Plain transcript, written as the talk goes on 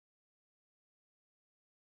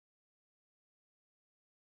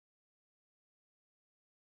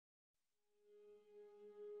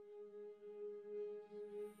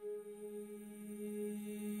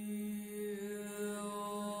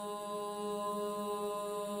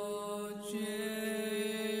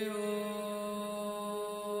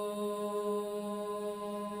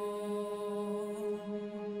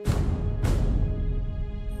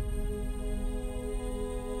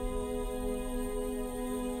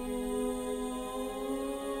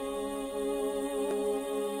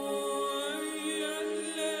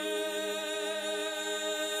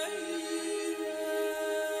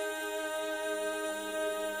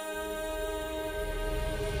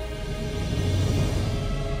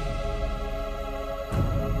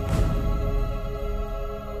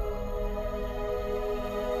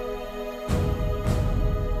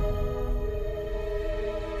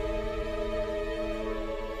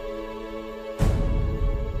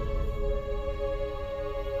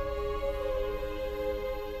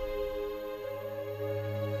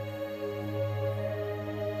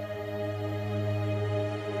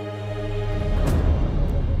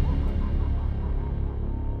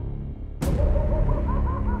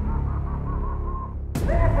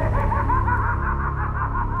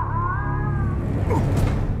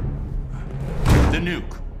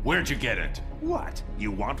Where'd you get it? What?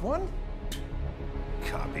 You want one?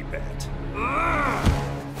 Copy that.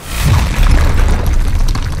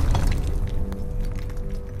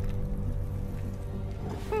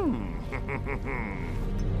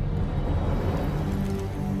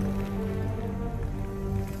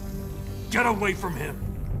 Get away from him!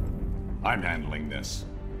 I'm handling this.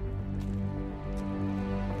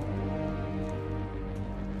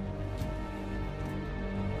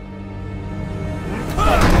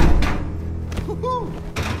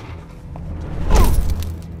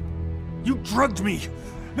 You drugged me!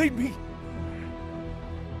 Made me...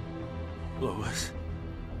 Lois,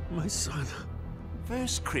 my son...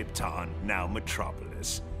 First Krypton, now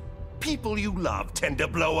Metropolis. People you love tend to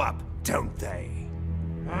blow up, don't they?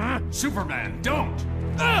 Superman, don't!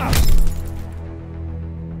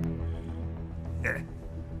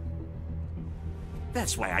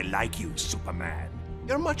 That's why I like you, Superman.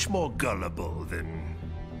 You're much more gullible than...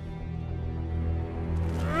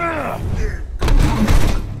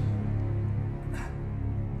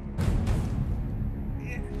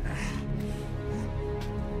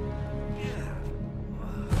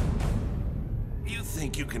 You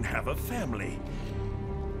think you can have a family?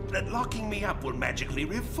 That locking me up will magically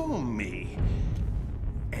reform me.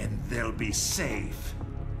 And they'll be safe.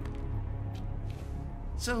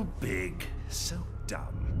 So big, so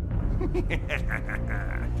dumb.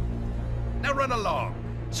 Now run along,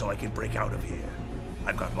 so I can break out of here.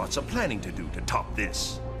 I've got lots of planning to do to top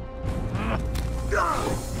this.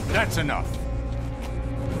 That's enough.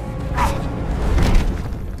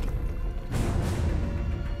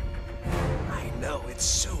 I know it's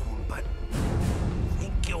soon, but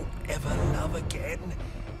think you'll ever love again?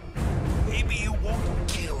 Maybe you won't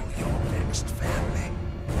kill your next family.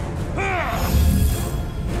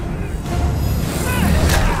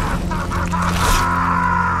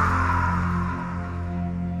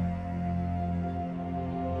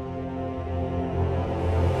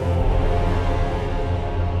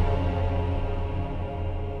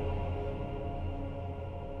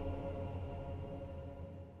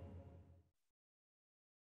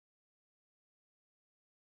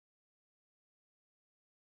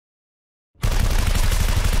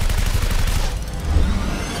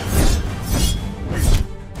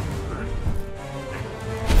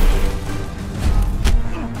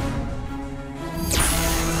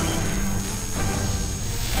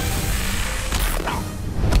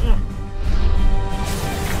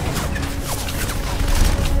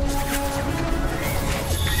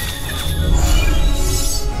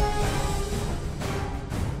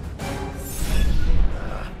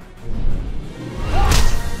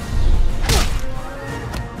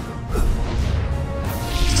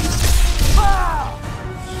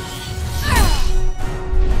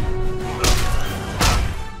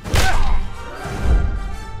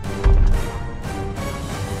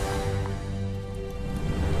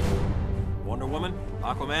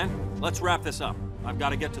 Let's wrap this up. I've got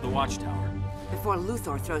to get to the watchtower. Before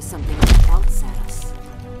Luthor throws something else at us.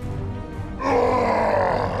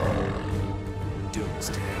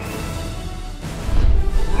 Doomsday.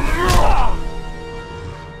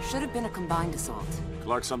 Should have been a combined assault.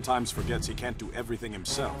 Clark sometimes forgets he can't do everything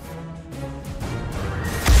himself.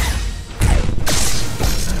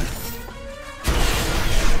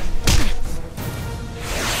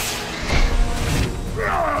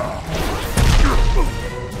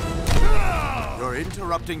 You're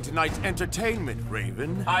interrupting tonight's entertainment,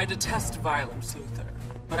 Raven. I detest violence, Luthor,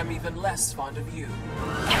 but I'm even less fond of you.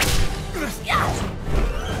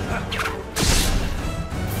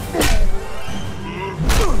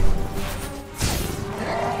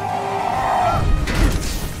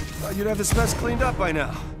 Thought you'd have this mess cleaned up by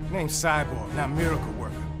now. Name's Cyborg, not Miracle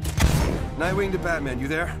Worker. Nightwing to Batman, you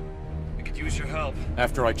there? We could use your help.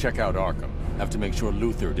 After I check out Arkham, have to make sure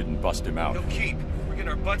Luthor didn't bust him out. No keep. We're getting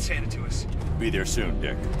our butts handed to us. Be there soon,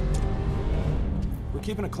 Dick. We're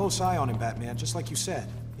keeping a close eye on him, Batman, just like you said.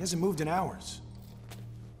 He hasn't moved in hours.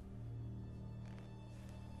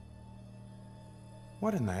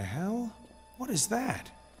 What in the hell? What is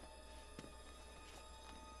that?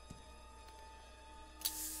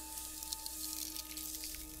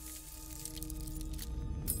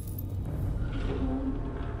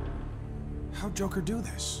 How'd Joker do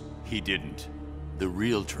this? He didn't. The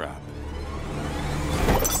real trap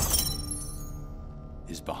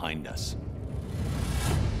is behind us.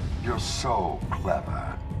 You're so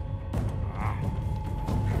clever.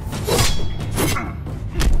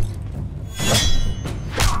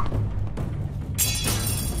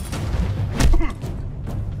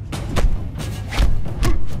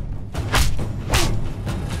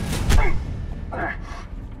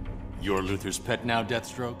 You're Luthor's pet now,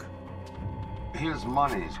 Deathstroke? His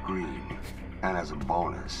money's green, and as a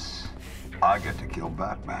bonus, I get to kill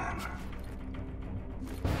Batman.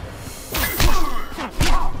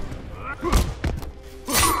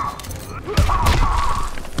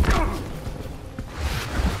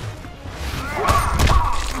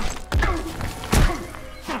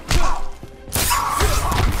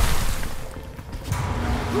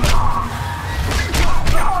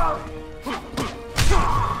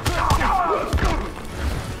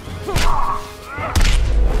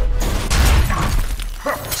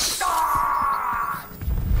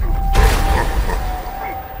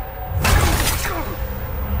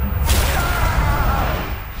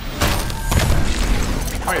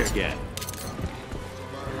 Try again.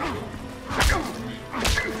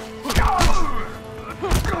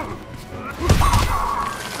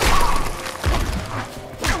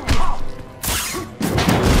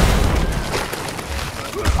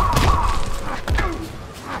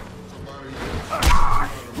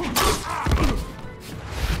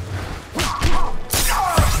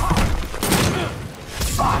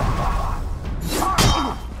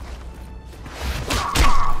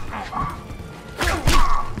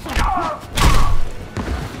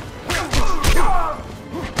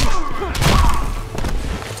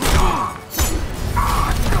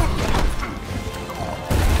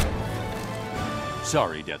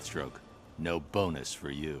 Sorry, Deathstroke. No bonus for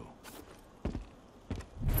you.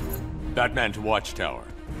 Batman to Watchtower.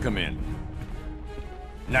 Come in.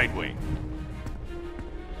 Nightwing.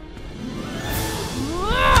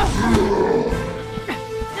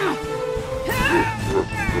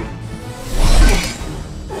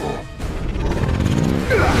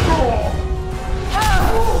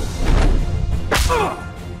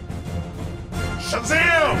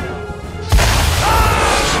 Shazam!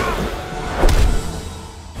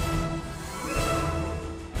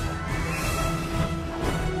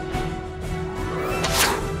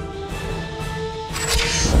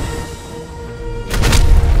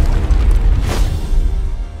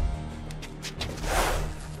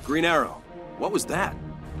 Green Arrow, what was that?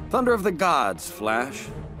 Thunder of the gods, Flash.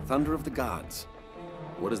 Thunder of the gods.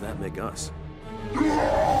 What does that make us? The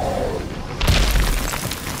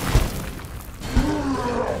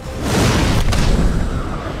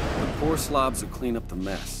poor slobs who clean up the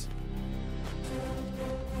mess.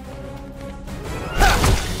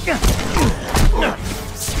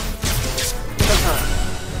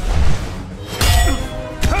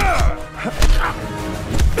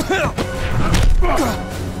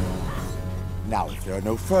 Now, if there are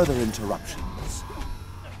no further interruptions.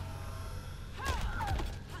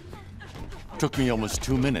 Took me almost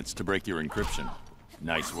 2 minutes to break your encryption.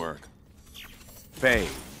 Nice work. Bane.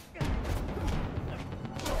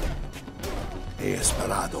 He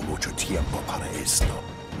esperado mucho tiempo para esto.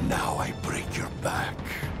 Now I break your back.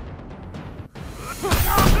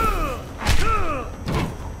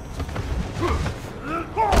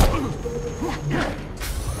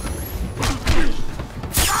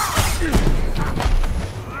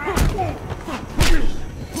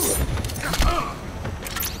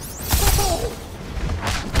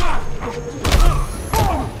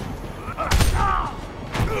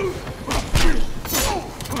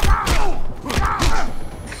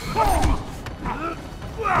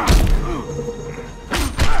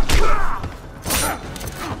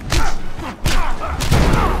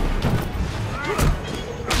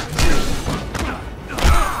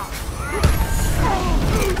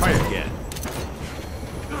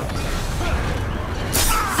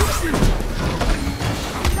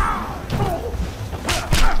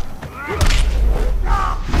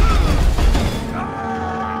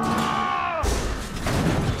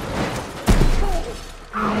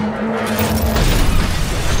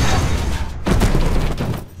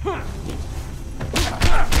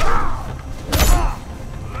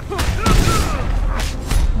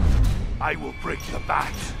 I will break the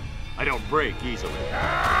bat. I don't break easily.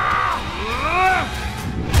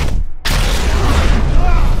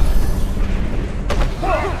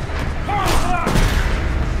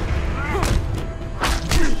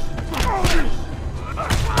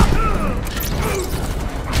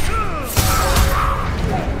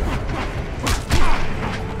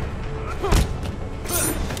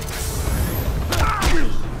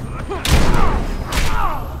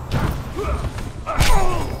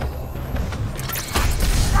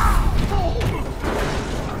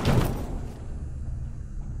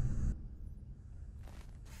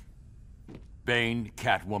 Bane,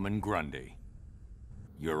 Catwoman, Grundy.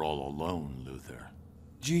 You're all alone, Luthor.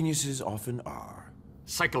 Geniuses often are.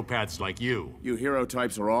 Psychopaths like you. You hero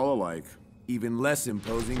types are all alike. Even less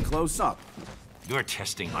imposing close up. You're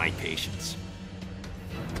testing my patience.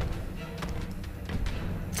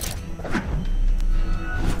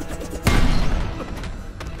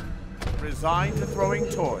 Resigned to throwing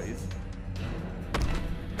toys?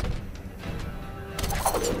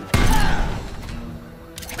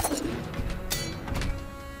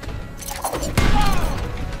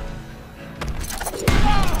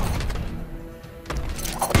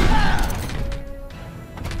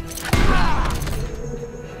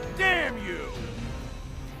 Damn you!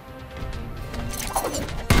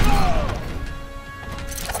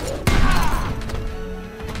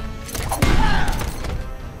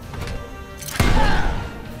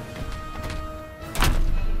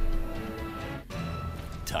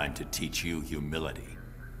 Time to teach you humility.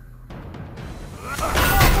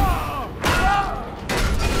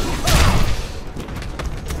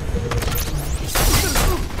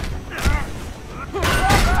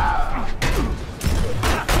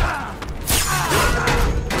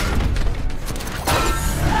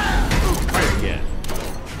 Try again.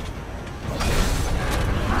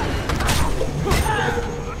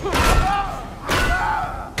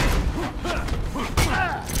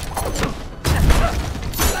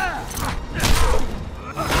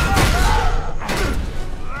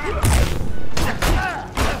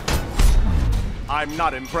 I'm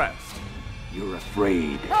not impressed. You're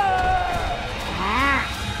afraid.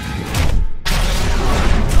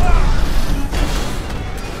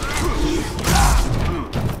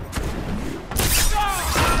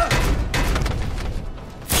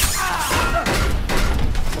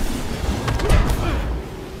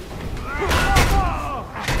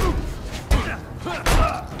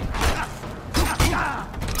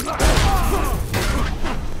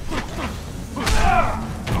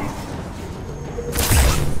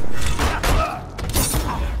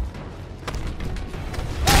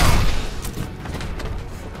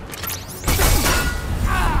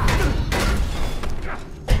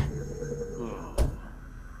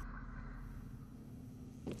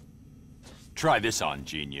 Try this on,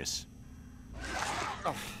 genius.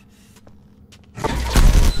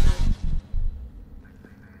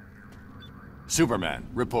 Superman,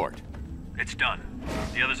 report. It's done.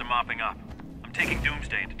 The others are mopping up. I'm taking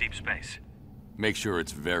Doomsday into deep space. Make sure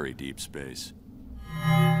it's very deep space.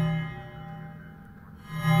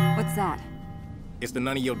 What's that? It's the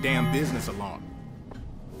none of your damn business alarm.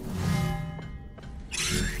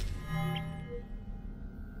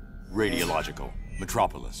 Radiological,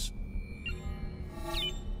 Metropolis.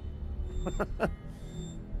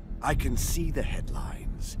 I can see the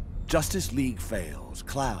headlines. Justice League fails.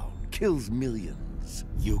 Clown kills millions.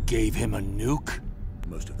 You gave him a nuke?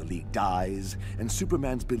 Most of the League dies, and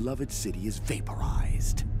Superman's beloved city is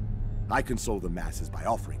vaporized. I console the masses by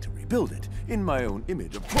offering to rebuild it, in my own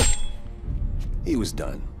image of... He was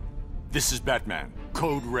done. This is Batman.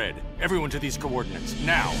 Code Red. Everyone to these coordinates,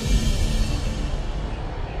 now!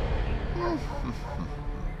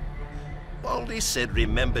 Baldy said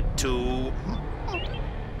remember to...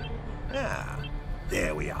 Ah,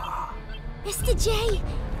 there we are. Mr. J,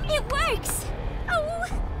 it works! Oh!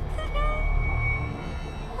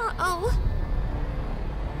 Uh-oh.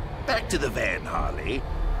 Back to the van, Harley.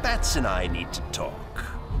 Bats and I need to talk.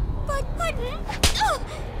 But, oh!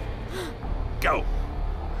 Go!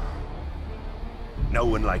 No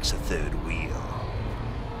one likes a third wheel.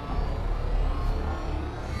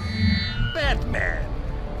 Batman!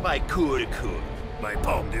 My coup de coeur. My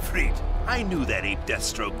pomme de frite. I knew that ape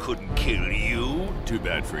Deathstroke couldn't kill you. Too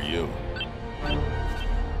bad for you.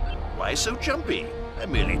 Why so jumpy? I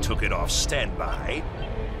merely took it off standby.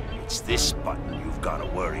 It's this button you've got to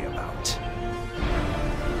worry about.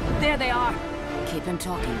 There they are. Keep him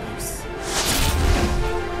talking, Bruce.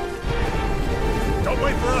 Don't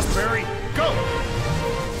wait for us, Barry. Go!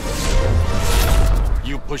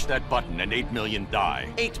 You push that button and 8 million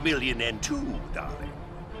die. 8 million and 2, darling.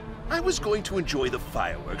 I was going to enjoy the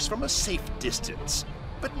fireworks from a safe distance.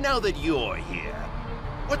 But now that you're here,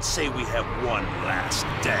 what say we have one last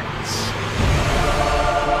dance?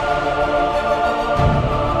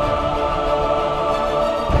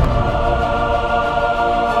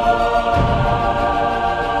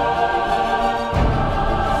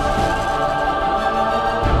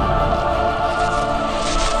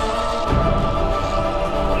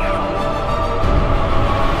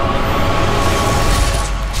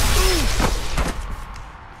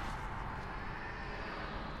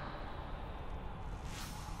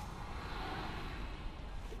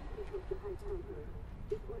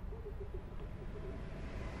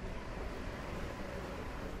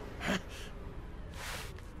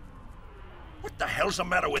 What the hell's the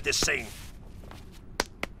matter with this thing?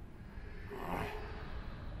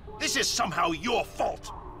 This This is somehow your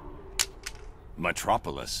fault.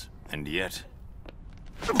 Metropolis, and yet...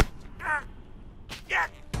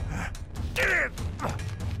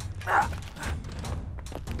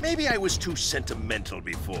 Maybe I was too sentimental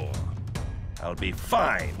before. I'll be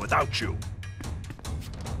fine without you.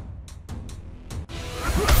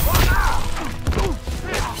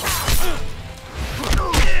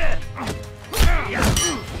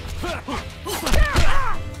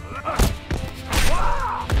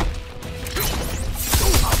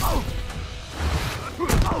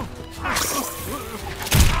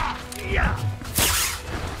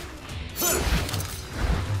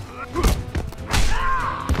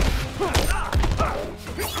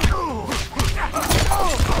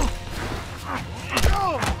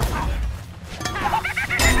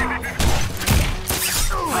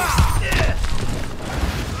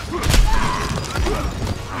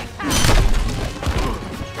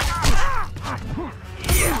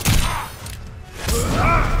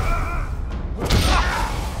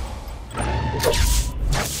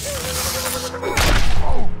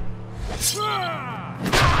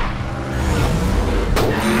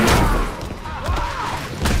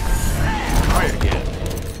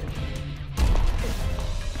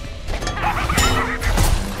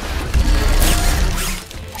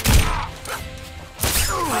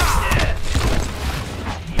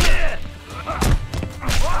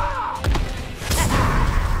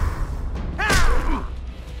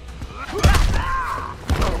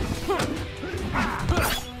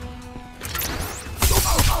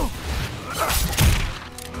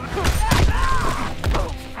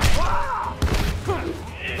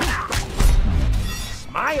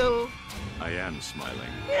 I am smiling.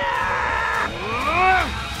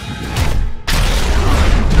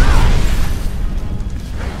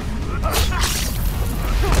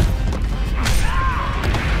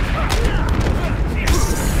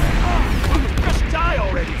 Just die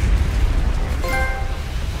already!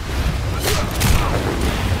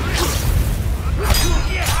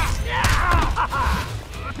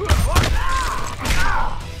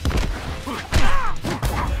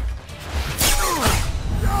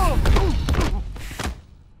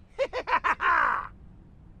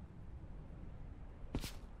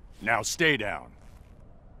 Now stay down.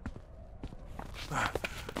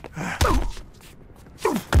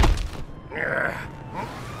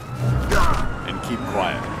 And keep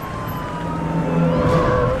quiet.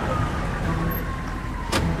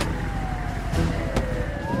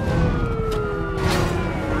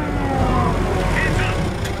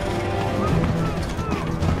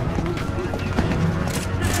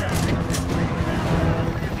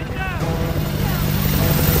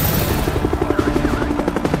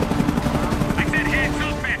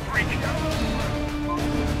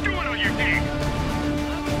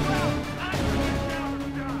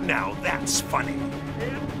 Now that's funny.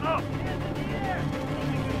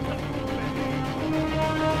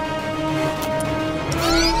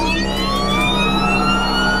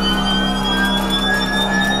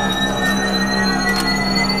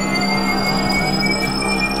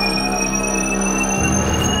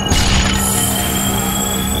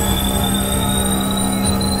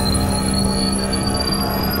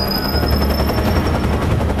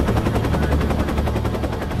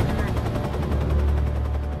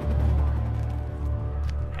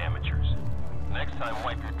 Next time,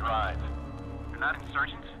 wipe your drive. They're not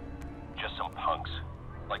insurgents, just some punks.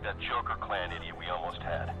 Like that Joker clan idiot we almost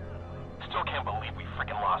had. Still can't believe we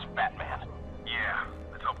freaking lost Batman. Yeah,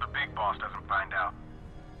 let's hope the big boss doesn't find out.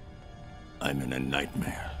 I'm in a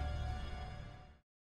nightmare.